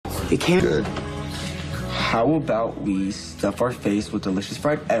It can't. Good. How about we stuff our face with delicious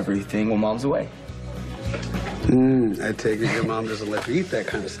fried everything while Mom's away? I take it your mom doesn't let you eat that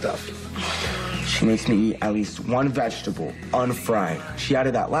kind of stuff. She makes me eat at least one vegetable, unfried. She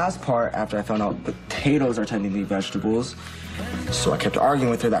added that last part after I found out potatoes are technically vegetables. So I kept arguing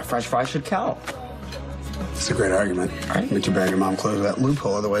with her that French fries should count. It's a great argument. Right. But too bad your mom closed that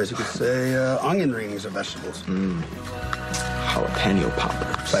loophole. Otherwise, you could say onion rings are vegetables. Jalapeno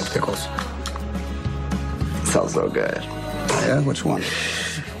poppers. Besides pickles. Sounds so good. Yeah, which one?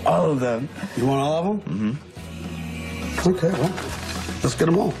 All of them. You want all of them? Mm-hmm. Okay, well, let's get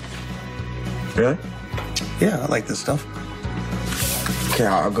them all. Really? Yeah, I like this stuff. Okay,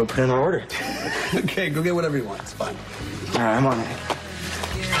 I'll go put in my order. Okay, go get whatever you want. It's fine. All right, I'm on it.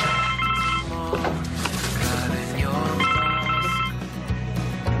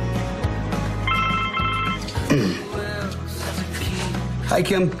 Hi,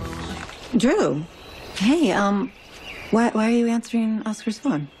 Kim. Drew. Hey, why are you answering Oscar's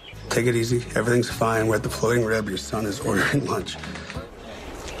phone? Take it easy. Everything's fine. We're at the Floating Rib. Your son is ordering lunch.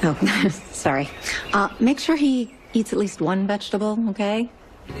 Oh, sorry. Make sure he eats at least one vegetable, okay?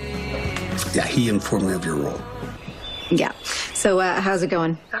 Yeah, he informed me of your role. Yeah. So, how's it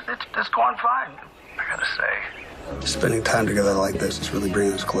going? It's going fine, I gotta say. Spending time together like this is really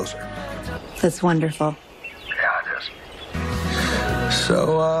bringing us closer. That's wonderful. Yeah, it is.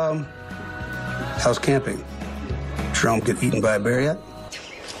 So, how's camping? Jerome get eaten by a bear yet?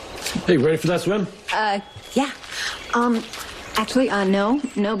 Hey, ready for that swim? Yeah. Actually,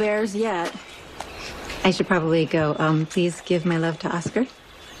 no bears yet. I should probably go. Please give my love to Oscar.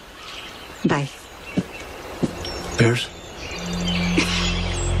 Bye. Bears?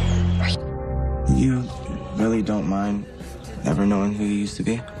 You really don't mind never knowing who you used to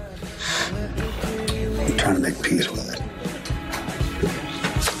be? I'm trying to make peace with it.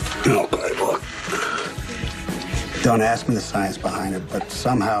 Okay, look. Don't ask me the science behind it, but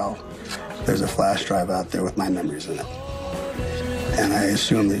somehow there's a flash drive out there with my memories in it. And I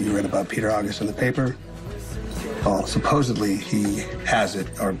assume that you read about Peter August in the paper. Well, supposedly he has it,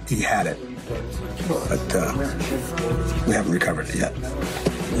 or he had it. But we haven't recovered it yet.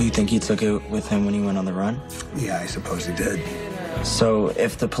 You think he took it with him when he went on the run? Yeah, I suppose he did. So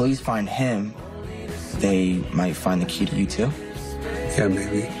if the police find him, they might find the key to you too? Yeah,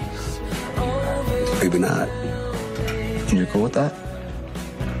 maybe. Maybe not. And you're cool with that?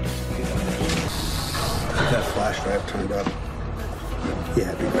 If that flash drive turned up,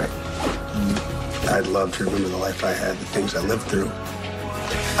 yeah, it'd be great. I'd love to remember the life I had, the things I lived through.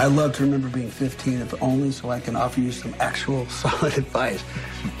 I'd love to remember being 15, if only so I can offer you some actual solid advice.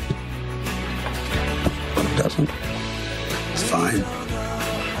 But it doesn't. It's fine.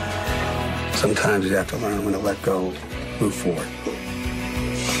 Sometimes you have to learn when to let go, move forward.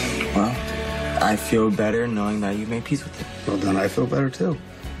 Well, I feel better knowing that you made peace with it. Well, then I feel better, too.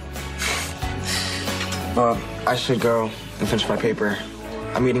 Well, I should go and finish my paper.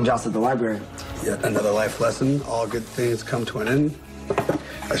 I'm meeting Joss at the library. Yet another life lesson. All good things come to an end.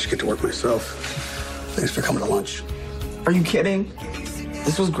 I should get to work myself. Thanks for coming to lunch. Are you kidding?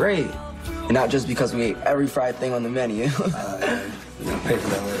 This was great. And not just because we ate every fried thing on the menu. You're gonna pay for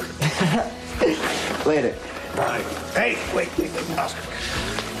that later. Later. Right. Hey, wait, Oscar.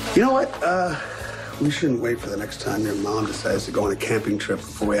 You know what? We shouldn't wait for the next time your mom decides to go on a camping trip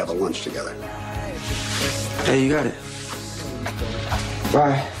before we have a lunch together. Hey, you got it.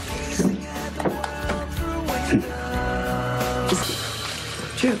 Bye.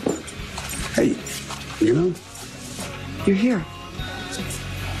 Drew, Hey, you know, you're here. I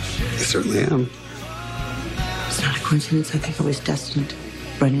certainly am. It's not a coincidence. I think I was destined to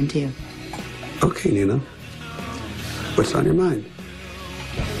run into you. Okay, Nina. What's on your mind?